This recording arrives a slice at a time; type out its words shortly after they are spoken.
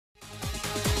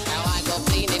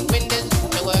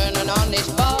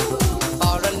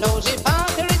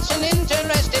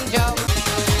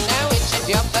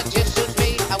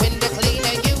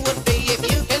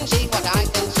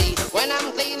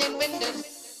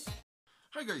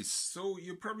Hi guys, so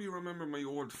you probably remember my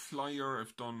old flyer.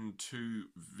 I've done 2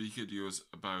 videos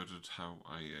about it, how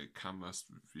I canvassed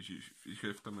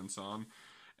them and so on.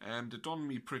 They done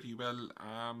me pretty well,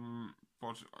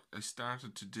 but I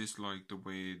started to dislike the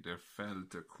way they felt.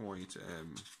 They're quite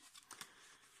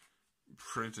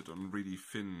printed on really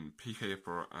thin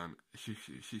paper, and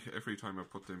every time I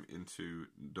put them into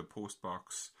the post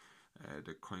box,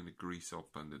 they kind of grease up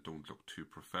and they don't look too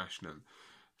professional.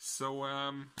 So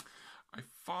I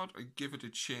thought I'd give it a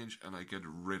change and I get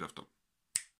rid of them.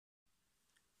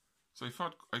 So I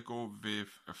thought I'd go with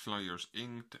a Flyers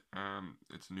Inked.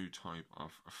 It's a new type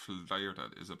of a flyer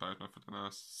that is about now for the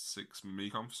last 6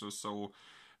 months or so.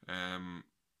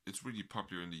 It's really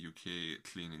popular in the UK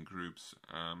cleaning groups.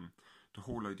 The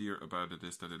whole idea about it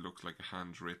is that it looks like a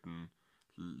handwritten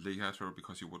letter,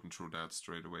 because you wouldn't throw that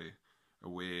straight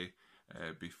away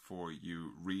before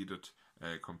you read it,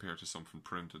 compared to something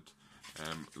printed,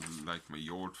 like my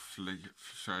old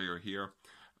flyer here.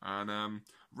 And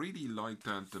really like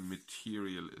that the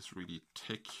material is really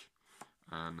thick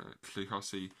and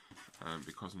glossy,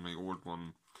 because in my old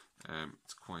one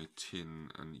it's quite thin,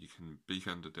 and you can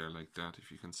bend it there like that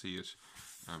if you can see it.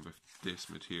 With this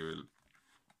material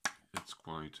it's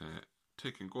quite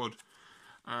thick and good,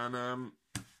 and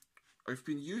I've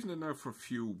been using it now for a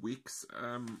few weeks.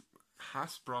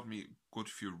 Has brought me a good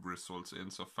few results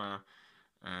in so far.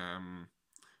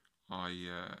 I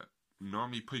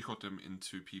normally pick up them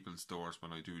into people's doors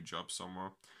when I do a job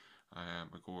somewhere. I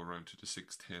go around to the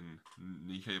 610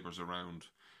 newspapers around,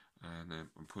 and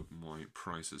I'm putting my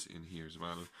prices in here as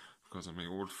well, because on my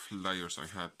old flyers I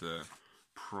had the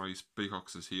price big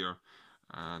boxes here,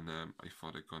 and I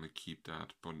thought I'd gonna keep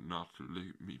that, but not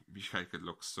make it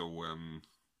look so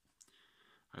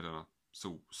I don't know,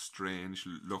 so strange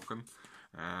looking.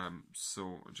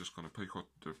 So I'm just gonna pick up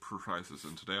the prices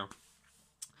into there.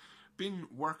 Been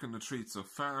working the treat so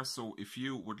far, so if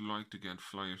you would like to get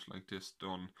flyers like this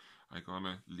done, I'm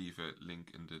gonna leave a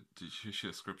link in the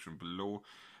description below.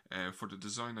 For the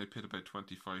design I paid about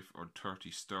 25 or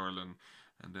 30 sterling,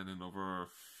 and then another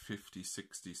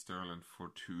 50-60 sterling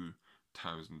for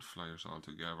 2,000 flyers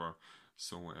altogether.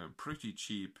 So pretty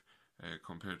cheap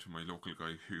compared to my local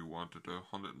guy who wanted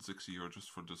 €160 just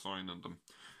for designing them.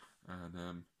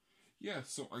 And yeah,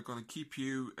 so I'm going to keep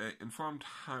you informed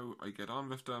how I get on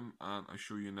with them, and I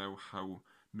show you now how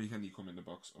many come in the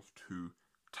box of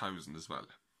 2,000 as well.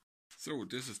 So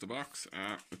this is the box.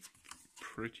 It's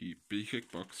pretty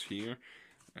big box here.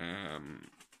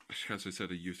 As I said,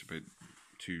 I used about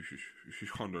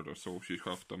 200 or so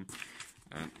of them,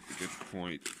 and I get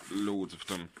quite loads of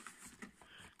them.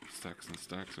 Stacks and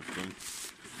stacks of them.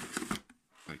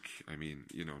 Like, I mean,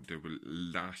 you know, they will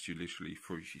last you literally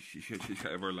for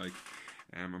ever. Like,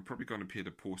 I'm probably going to pay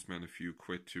the postman a few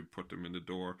quid to put them in the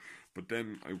door, but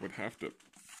then I would have the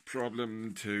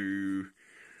problem to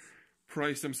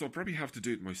price them, so I'll probably have to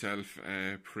do it myself.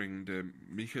 Bring the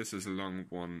Mikis along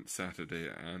one Saturday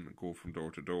and go from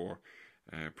door to door,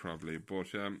 probably.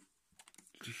 But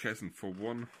listen, for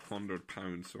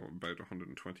 £100, so about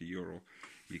 €120,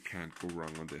 you can't go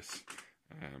wrong on this.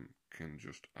 Can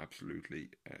just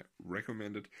absolutely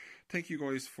recommend it. Thank you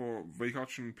guys for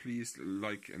watching. Please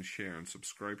like and share and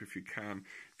subscribe if you can.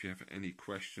 If you have any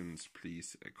questions,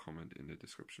 please comment in the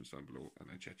descriptions down below, and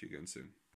I'll chat to you again soon.